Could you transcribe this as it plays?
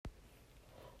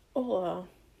Hola,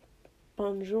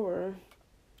 bonjour,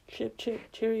 chip,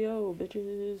 cheerio,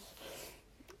 bitches.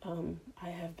 I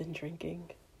have been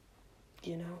drinking,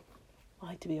 I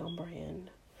like to be on brand.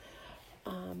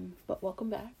 But welcome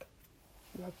back.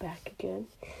 We're back again.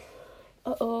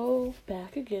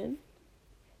 Back again.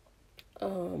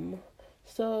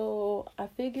 So I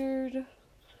figured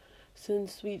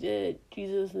since we did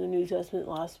Jesus in the New Testament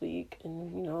last week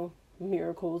and,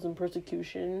 miracles and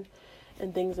persecution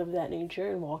and things of that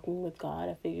nature and walking with God,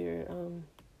 I figured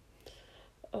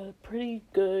a pretty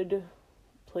good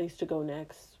place to go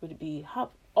next would be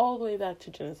hop all the way back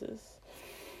to Genesis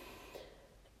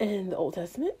in the Old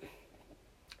Testament,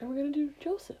 and we're going to do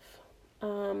Joesph.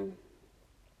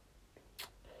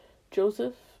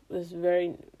 Joesph is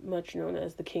very much known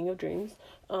as the King of Dreams.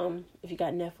 If you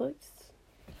got Netflix,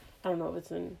 I don't know if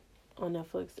it's on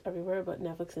Netflix everywhere, but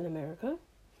Netflix in America,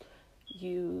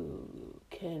 you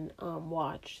can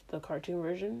watch the cartoon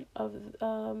version of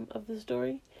the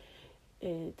story.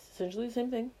 It's essentially the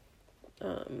same thing,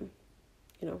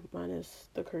 minus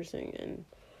the cursing and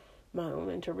my own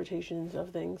interpretations of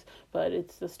things, but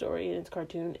it's the story and it's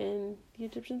cartoon, and the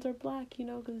Egyptians are black,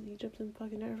 because Egypt's in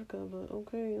fucking Africa, but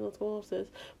okay, let's go off this.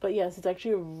 But yes, it's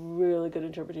actually a really good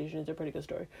interpretation. It's a pretty good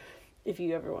story. If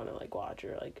you ever want to, watch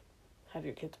or, have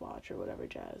your kids watch or whatever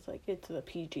jazz, it's the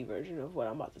PG version of what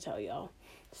I'm about to tell y'all.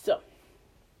 So,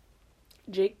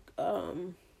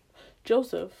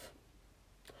 Joesph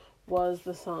was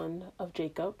the son of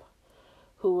Jacob,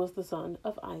 who was the son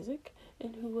of Isaac,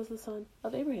 and who was the son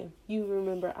of Abraham. You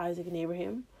remember Isaac and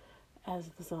Abraham as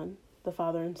the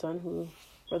father and son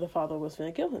where the father was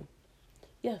going to kill him.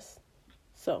 Yes.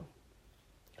 So,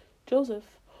 Joesph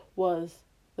was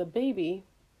the baby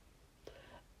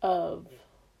of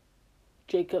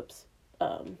Jacob's,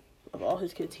 of all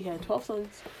his kids. He had 12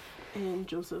 sons, and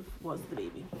Joesph was the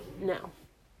baby. Now,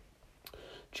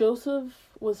 Joesph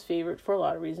was favored for a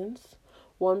lot of reasons.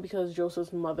 One, because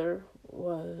Joseph's mother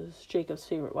was Jacob's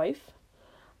favorite wife.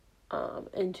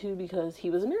 And two, because he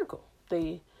was a miracle.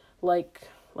 They, like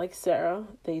Sarah,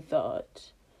 they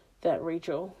thought that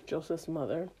Rachel, Joseph's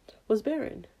mother, was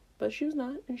barren. But she was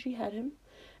not, and she had him.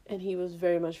 And he was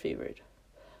very much favored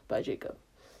by Jacob.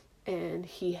 And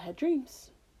he had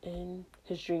dreams. And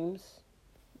his dreams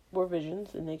were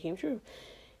visions, and they came true.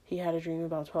 He had a dream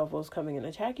about 12 wolves coming and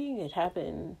attacking. It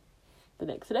happened the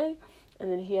next day.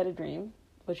 And then he had a dream,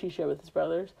 which he shared with his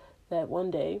brothers, that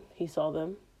one day he saw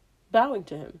them bowing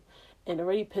to him. And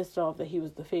already pissed off that he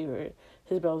was the favorite,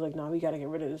 his brother was like, nah, we gotta get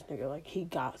rid of this nigga. He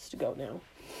gots to go now.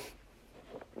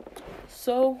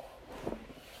 So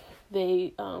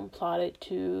they plotted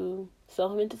to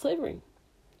sell him into slavery.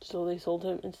 So they sold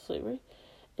him into slavery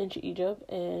into Egypt,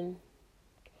 and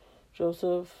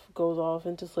Joesph goes off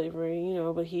into slavery,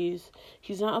 but he's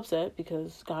not upset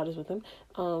because God is with him.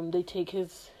 They take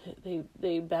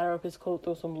they batter up his coat,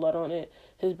 throw some blood on it,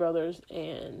 his brothers,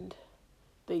 and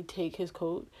they take his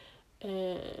coat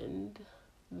and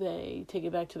they take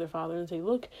it back to their father and say,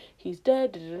 look, he's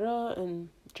dead, and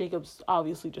Jacob's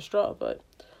obviously distraught, but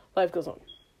life goes on.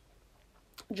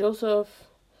 Joesph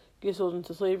gets sold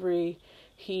into slavery.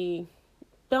 He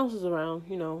bounces around,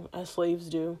 as slaves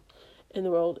do in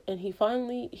the world, and he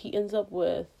ends up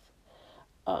with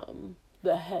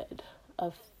the head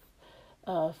of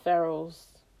Pharaoh's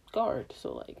guard.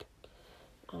 So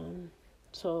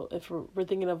so if we're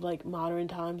thinking of modern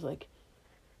times,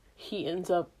 he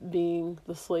ends up being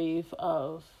the slave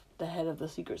of the head of the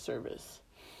Secret Service,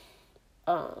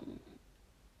 and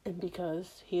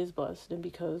because he is blessed and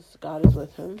because God is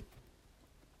with him,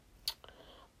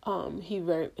 he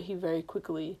very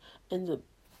quickly ends up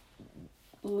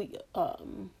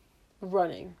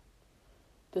running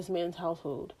this man's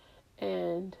household,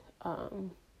 and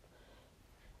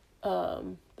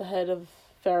the head of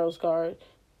Pharaoh's guard,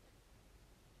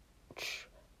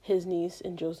 his niece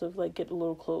and Joesph get a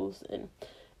little close, and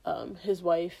his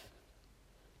wife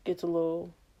gets a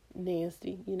little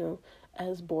nasty,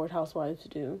 as bored housewives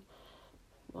do.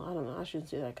 Well, I don't know, I shouldn't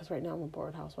say that, because right now I'm a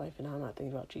bored housewife and I'm not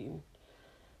thinking about cheating.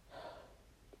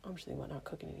 I'm just thinking about not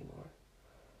cooking anymore.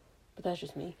 But that's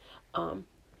just me.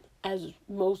 As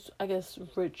most, I guess,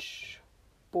 rich,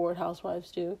 bored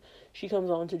housewives do, she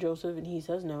comes on to Joesph and he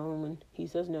says no. And when he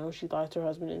says no, she lies to her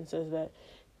husband and says that,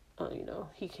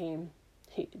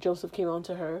 Joesph came on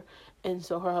to her. And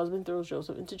so her husband throws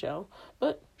Joesph into jail.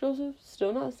 But Joseph's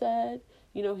still not sad.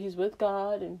 He's with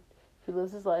God and he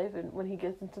lives his life. And when he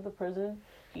gets into the prison,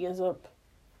 he ends up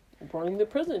running the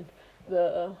prison.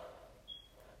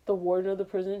 The warden of the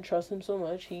prison trusts him so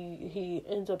much, he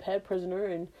ends up head prisoner,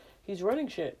 and he's running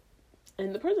shit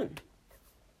in the prison.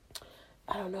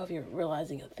 I don't know if you're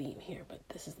realizing a theme here, but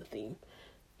this is the theme.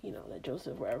 that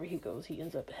Joesph, wherever he goes, he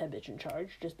ends up head bitch in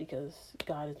charge just because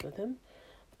God is with him.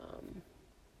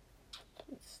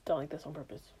 It's done like this on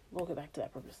purpose. We'll get back to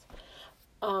that purpose.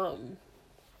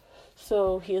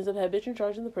 So he ends up head bitch in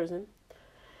charge in the prison.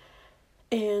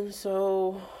 And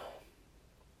so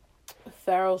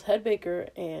Pharaoh's head baker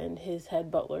and his head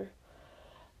butler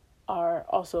are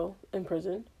also in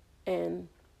prison. And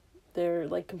they're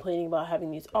like complaining about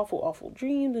having these awful, awful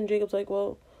dreams. And Joseph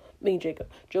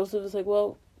is like,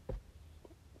 well,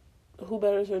 who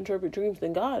better to interpret dreams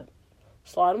than God?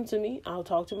 Slide them to me. I'll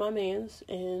talk to my mans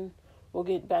and we'll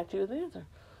get back to you with the answer.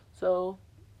 So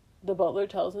the butler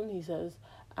tells him, he says,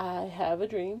 I have a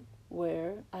dream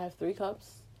where I have 3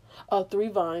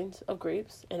 vines of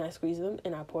grapes, and I squeeze them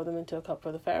and I pour them into a cup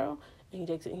for the Pharaoh, and he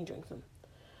takes it and he drinks them.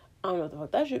 I don't know what the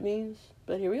fuck that shit means,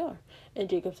 but here we are. And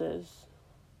Jacob says,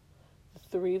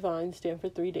 3 vines stand for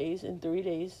 3 days. In 3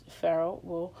 days, Pharaoh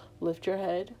will lift your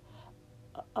head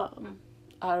out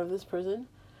of this prison,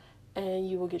 and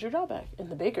you will get your job back. And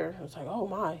the baker was like, oh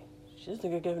my, this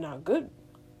nigga giving out good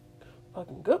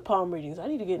palm readings. I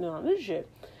need to get in on this shit.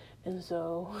 And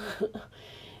so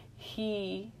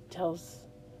he tells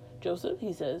Joesph,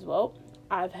 he says, well,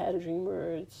 I've had a dream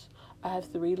where I have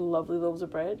 3 lovely loaves of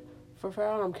bread for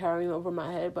Pharaoh, and I'm carrying them over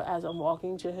my head, but as I'm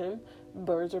walking to him,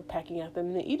 birds are pecking at them,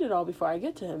 and they eat it all before I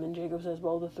get to him. And Jacob says,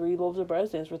 well, the 3 loaves of bread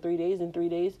stands for 3 days. In 3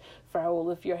 days, Pharaoh will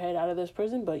lift your head out of this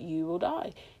prison, but you will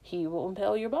die. He will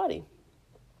impale your body.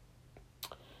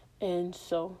 And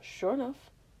so, sure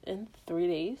enough, in 3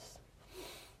 days,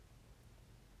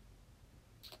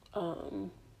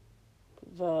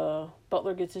 the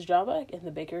butler gets his job back, and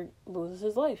the baker loses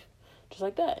his life. Just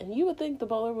like that. And you would think the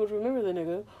butler would remember the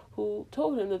nigga who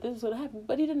told him that this was going to happen,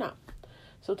 but he did not.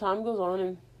 So time goes on,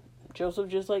 and Joesph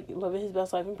just like living his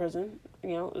best life in prison,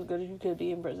 as good as you could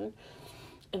be in prison.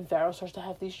 And Pharaoh starts to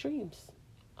have these dreams.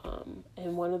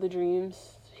 And one of the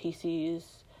dreams, he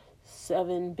sees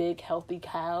 7 big healthy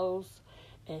cows,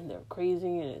 and they're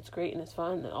grazing, and it's great and it's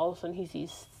fun. And all of a sudden he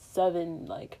sees 7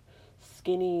 like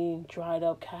skinny, dried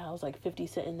up cows, like 50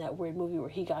 Cent in that weird movie where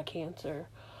he got cancer.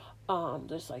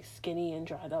 Just like skinny and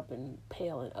dried up and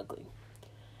pale and ugly.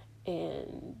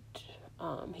 And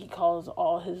he calls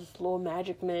all his little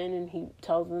magic men, and he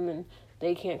tells them, and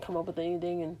they can't come up with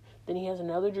anything. And then he has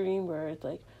another dream where it's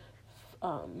like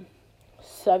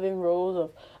 7 rows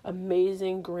of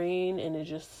amazing grain, and it's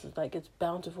just like it's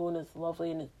bountiful and it's lovely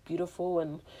and it's beautiful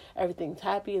and everything's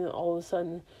happy. And then all of a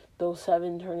sudden those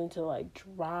 7 turn into like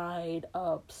dried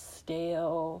up,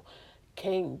 stale,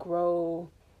 can't grow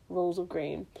rows of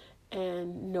grain,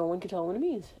 and no one can tell what it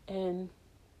means. And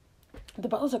the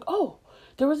butler's like, oh,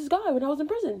 there was this guy when I was in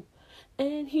prison,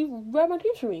 and he read my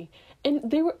dreams for me, and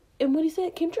what he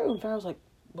said came true. And Pharaoh's like,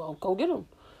 well, go get him.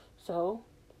 So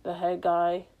the head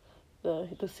guy,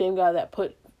 the same guy that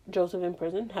put Joesph in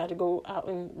prison, had to go out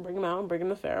and bring him out and bring him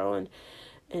to Pharaoh.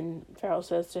 And Pharaoh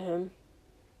says to him,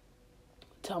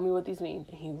 tell me what these mean.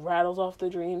 And he rattles off the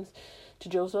dreams to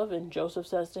Joesph, and Joesph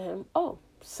says to him, oh,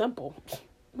 simple.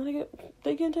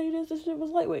 They can't tell you this shit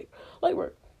was light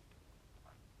work.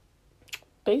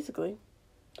 Basically,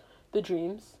 the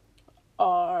dreams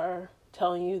are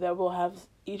telling you that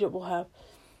Egypt will have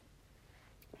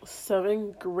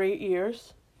 7 great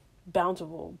years,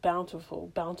 bountiful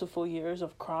years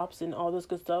of crops and all this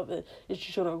good stuff. It's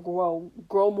just going to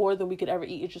grow more than we could ever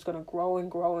eat. It's just going to grow and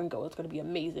grow and go. It's going to be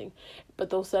amazing. But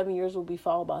those 7 years will be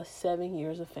followed by 7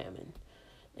 years of famine.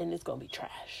 And it's going to be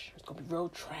trash. It's going to be real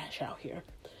trash out here.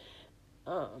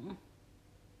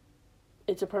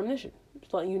 It's a premonition.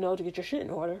 It's letting you know to get your shit in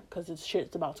order, because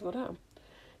shit's about to go down.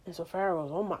 And so Pharaoh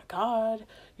goes, oh my God,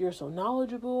 you're so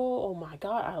knowledgeable. Oh my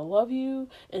God, I love you.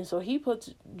 And so he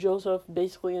puts Joesph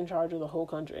basically in charge of the whole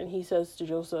country. And he says to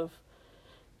Joesph,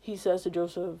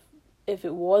 if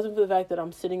it wasn't for the fact that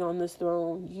I'm sitting on this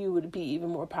throne, you would be even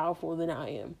more powerful than I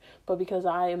am. But because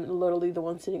I am literally the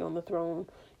one sitting on the throne,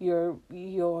 your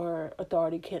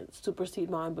authority can't supersede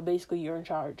mine. But basically, you're in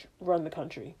charge. Run the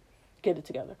country. Get it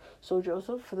together. So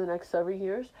Joesph, for the next several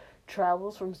years,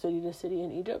 travels from city to city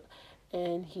in Egypt,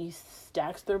 and he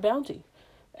stacks their bounty.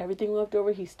 Everything left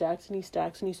over, he stacks and he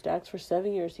stacks and he stacks for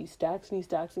 7 years. He stacks and he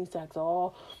stacks and he stacks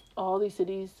all these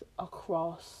cities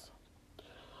across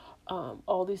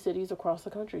the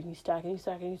country. And he's stacking,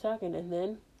 and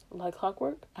then, like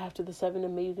clockwork, after the 7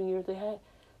 amazing years they had,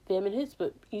 famine hits.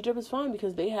 But Egypt is fine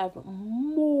because they have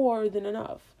more than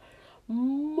enough.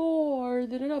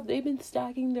 They've been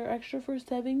stacking their extra for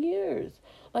 7 years.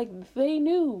 Like, they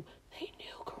knew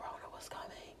Corona was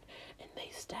coming, and they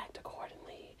stacked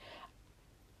accordingly.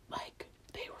 Like,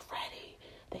 they were ready.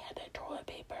 They had their toilet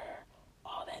paper,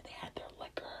 all that. They had their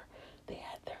liquor. They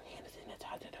had their hand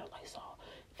sanitizer, their Lysol.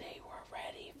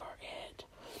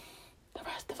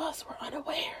 of us were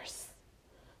unawares.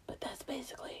 But that's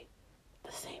basically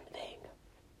the same thing.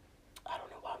 I don't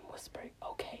know why I'm whispering.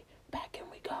 Okay, back in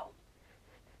we go.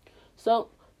 So,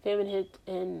 famine hit,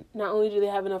 and not only do they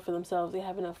have enough for themselves, they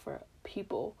have enough for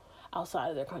people outside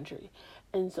of their country.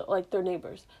 And so, like, their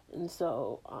neighbors. And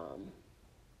so,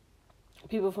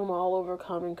 people from all over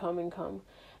come.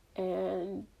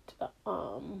 And,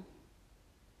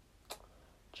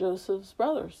 Joseph's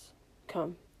brothers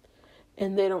come.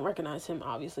 And they don't recognize him,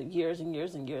 obviously. Years and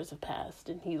years and years have passed,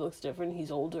 and he looks different. He's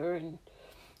older, and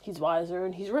he's wiser,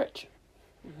 and he's rich.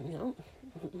 You know,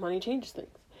 money changes things.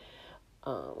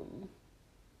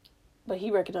 But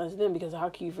he recognized them, because how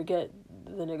can you forget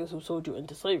the niggas who sold you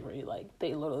into slavery? Like,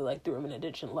 they literally, like, threw him in a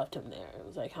ditch and left him there. It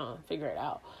was like, figure it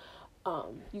out.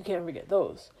 You can't forget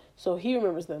those. So he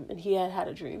remembers them, and he had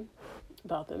a dream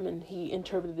about them, and he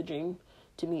interpreted the dream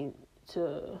to mean,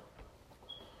 to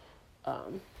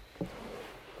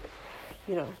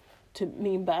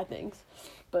mean bad things.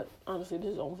 But honestly, this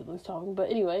is his own feelings talking. But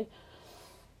anyway,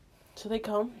 so they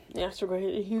come, they ask for grain,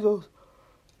 and he goes,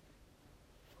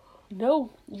 no,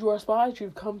 you are spies.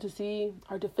 You've come to see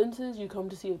our defenses. You come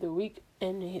to see if they're weak.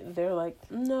 And they're like,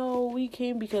 no, we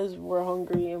came because we're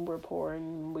hungry and we're poor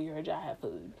and we heard y'all have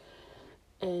food.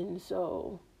 And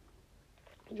so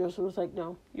Joesph was like,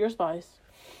 no, you're spies.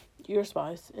 You're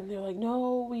spies. And they're like,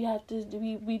 no, we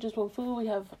just want food. We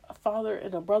have a father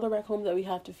and a brother back home that we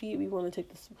have to feed. We want to take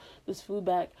this food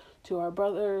back to our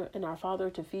brother and our father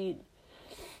to feed.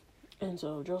 And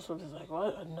so Joesph is like,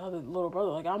 what? Another little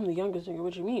brother? Like, I'm the youngest nigga.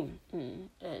 What you mean?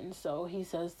 And so he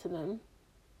says to them,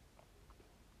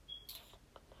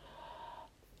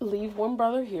 leave one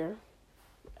brother here.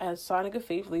 As sign of good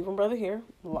faith, leave one brother here.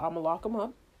 I'm going to lock him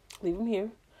up. Leave him here.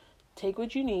 Take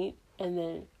what you need. And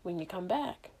then when you come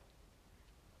back,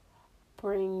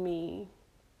 bring me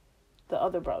the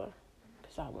other brother,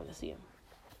 because I want to see him.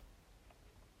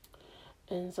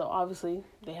 And so, obviously,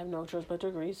 they have no choice but to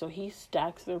agree. So, he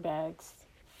stacks their bags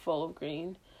full of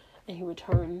grain, and he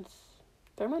returns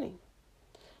their money.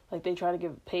 Like, they try to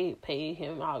pay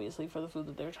him, obviously, for the food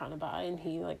that they're trying to buy, and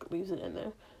he, like, leaves it in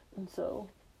there. And so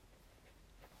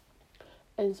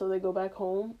they go back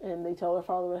home, and they tell their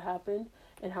father what happened,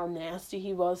 and how nasty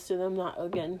he was to them,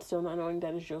 still not knowing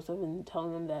that it's Joesph, and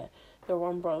telling them that their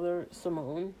one brother,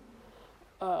 Simon,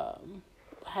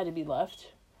 had to be left.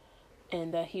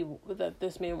 And that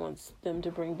this man wants them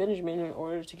to bring Benjamin in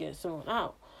order to get someone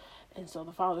out. And so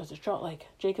the father's distraught, like,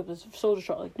 Jacob is so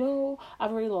distraught, like, no,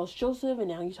 I've already lost Joesph, and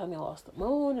now you tell me I lost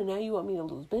Simon, and now you want me to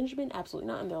lose Benjamin? Absolutely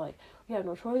not. And they're like, we have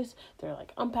no choice. They're,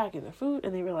 like, unpacking their food,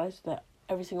 and they realize that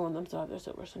every single one of them still have their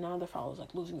silver. So now their father's,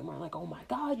 like, losing their mind, like, oh my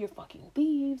God, you're fucking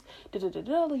thieves,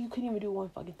 da-da-da-da, like, you couldn't even do one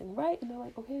fucking thing right. And they're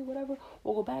like, okay, whatever,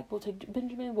 we'll go back, we'll take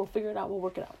Benjamin, we'll figure it out, we'll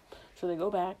work it out. So they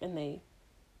go back, and they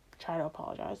try to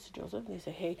apologize to Joesph. They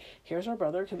say, hey, here's our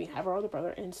brother. Can we have our other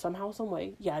brother? And somehow, some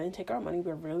way, I didn't take our money.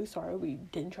 We're really sorry. We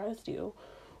didn't try to steal.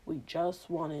 We just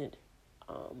wanted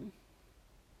the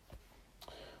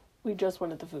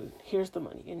food. Here's the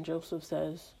money. And Joesph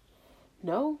says,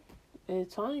 no,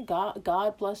 it's fine.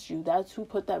 God bless you. That's who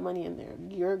put that money in there.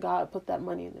 Your God put that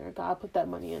money in there. God put that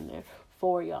money in there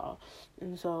for y'all.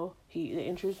 And so they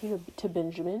introduced me to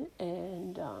Benjamin,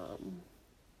 and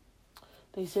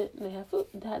they sit and they have food,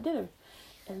 they have dinner.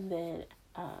 And then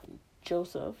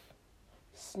Joesph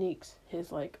sneaks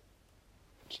his, like,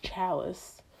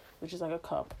 chalice, which is like a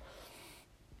cup,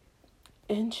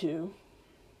 into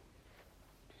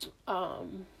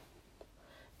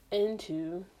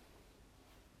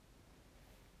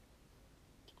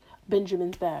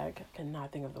Benjamin's bag. I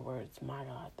cannot think of the words. My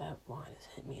God, that wine has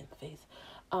hit me in the face.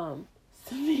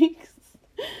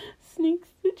 Sneaks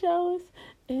the chalice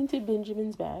into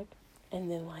Benjamin's bag, and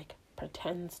then, like,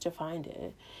 pretends to find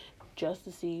it just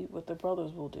to see what the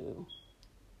brothers will do.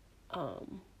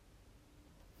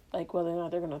 Like, whether or not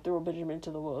they're going to throw Benjamin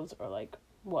into the wolves or, like,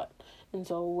 what. And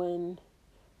so when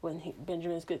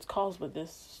Benjamin gets calls with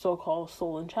this so-called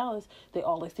stolen chalice, they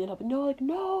all, like, stand up and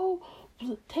no,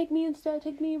 take me instead,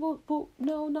 take me, no,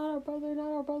 not our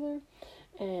brother.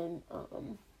 And,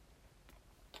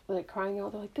 like, crying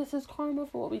out, they're like, this is karma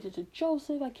for what we did to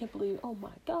Joesph. I can't believe, oh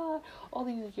my God, all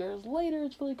these years later,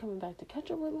 it's really coming back to catch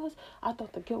up with us. I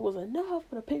thought the guilt was enough,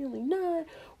 but apparently not.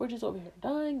 We're just over here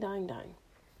dying.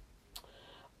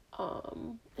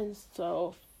 And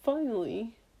so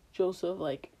finally, Joesph,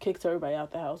 like, kicks everybody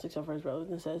out the house except for his brothers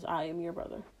and says, I am your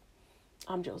brother.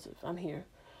 I'm Joesph. I'm here.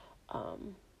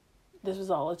 This was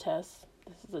all a test.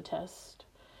 This is a test.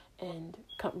 And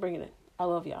come, bring it in. I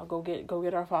love y'all. Go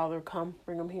get our father. Come,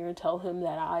 bring him here and tell him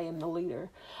that I am the leader.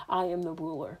 I am the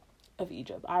ruler of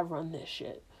Egypt. I run this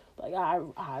shit. Like,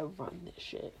 I run this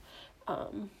shit.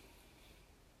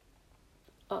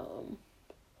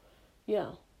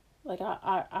 Yeah. Like,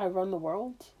 I run the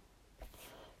world.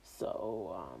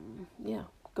 So, yeah.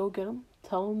 Go get them.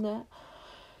 Tell them that.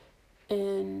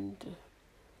 And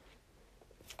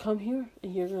come here.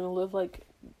 And you're going to live like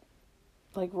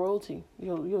royalty.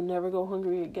 You'll never go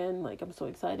hungry again. Like, I'm so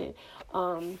excited.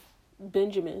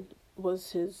 Benjamin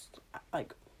was his,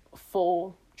 like,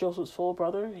 Joseph's full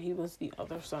brother. He was the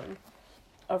other son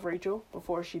of Rachel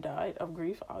before she died of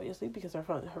grief, obviously, because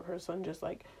her son just,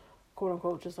 like, quote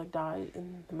unquote, just, like, died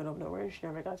in the middle of nowhere, and she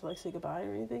never got to, like, say goodbye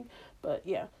or anything. But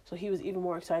yeah, so he was even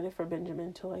more excited for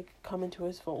Benjamin to, like, come into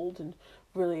his fold, and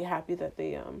really happy that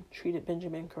they treated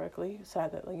Benjamin correctly.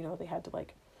 Sad that, like, you know, they had to,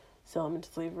 like, sell him into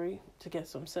slavery to get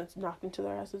some sense knocked into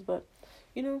their asses. But,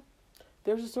 you know,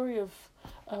 there's a story of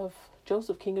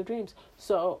Joesph, king of dreams.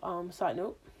 So, side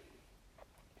note,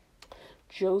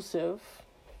 Joseph's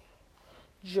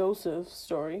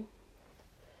story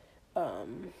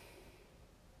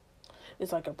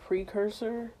is like a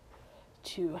precursor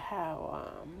to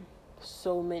how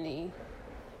so many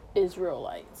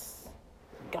Israelites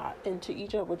got into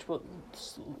Egypt, which will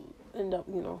end up,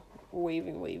 you know,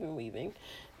 weaving,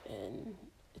 and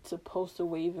it's supposed to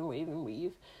weave and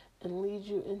lead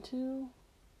you into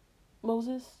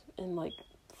Moses and, like,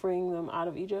 freeing them out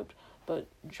of Egypt. But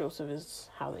Joesph is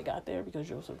how they got there, because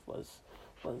Joesph was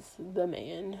the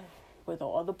man with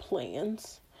all the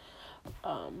plans.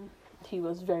 He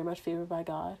was very much favored by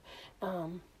God.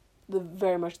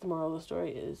 The moral of the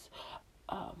story is,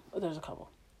 there's a couple.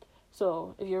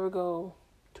 So if you ever go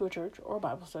to a church or a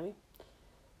Bible study,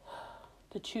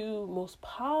 the two most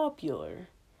popular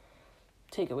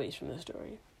takeaways from this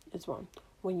story is, one,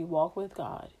 when you walk with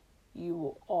God, you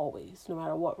will always, no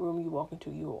matter what room you walk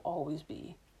into, you will always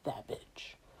be that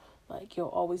bitch. Like, you'll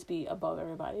always be above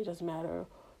everybody. It doesn't matter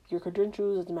your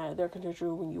credentials, it doesn't matter their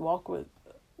credentials. When you walk with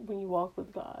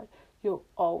God, you'll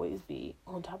always be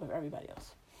on top of everybody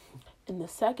else. And the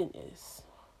second is,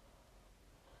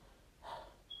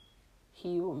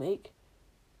 He will make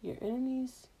your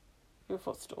enemies your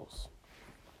footstools.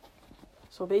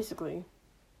 So basically,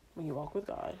 when you walk with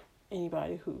God,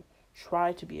 anybody who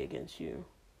tried to be against you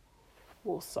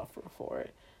will suffer for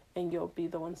it. And you'll be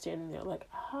the one standing there like,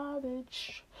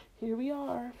 bitch, here we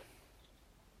are.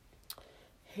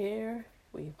 Here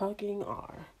we fucking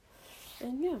are.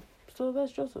 And yeah, so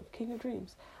that's Joesph, king of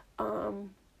dreams.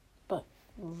 But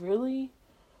really,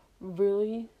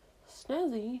 really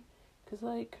snazzy, because,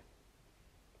 like,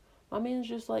 my man's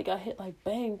just, like, got hit, like,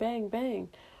 bang, bang, bang,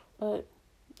 but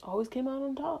always came out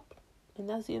on top. And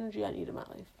that's the energy I need in my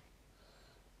life.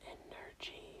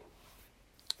 Energy.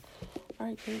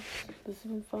 Alright, kids, this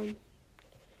has been fun.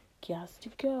 Gas to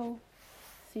go.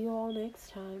 See you all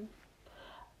next time.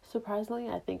 Surprisingly,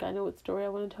 I think I know what story I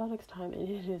want to tell next time, and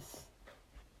it is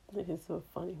a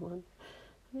funny one.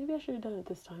 Maybe I should have done it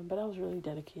this time, but I was really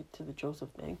dedicated to the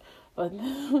Joesph thing. But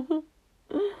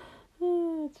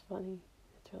it's funny.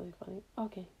 It's really funny.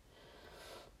 Okay.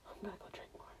 I'm gonna go try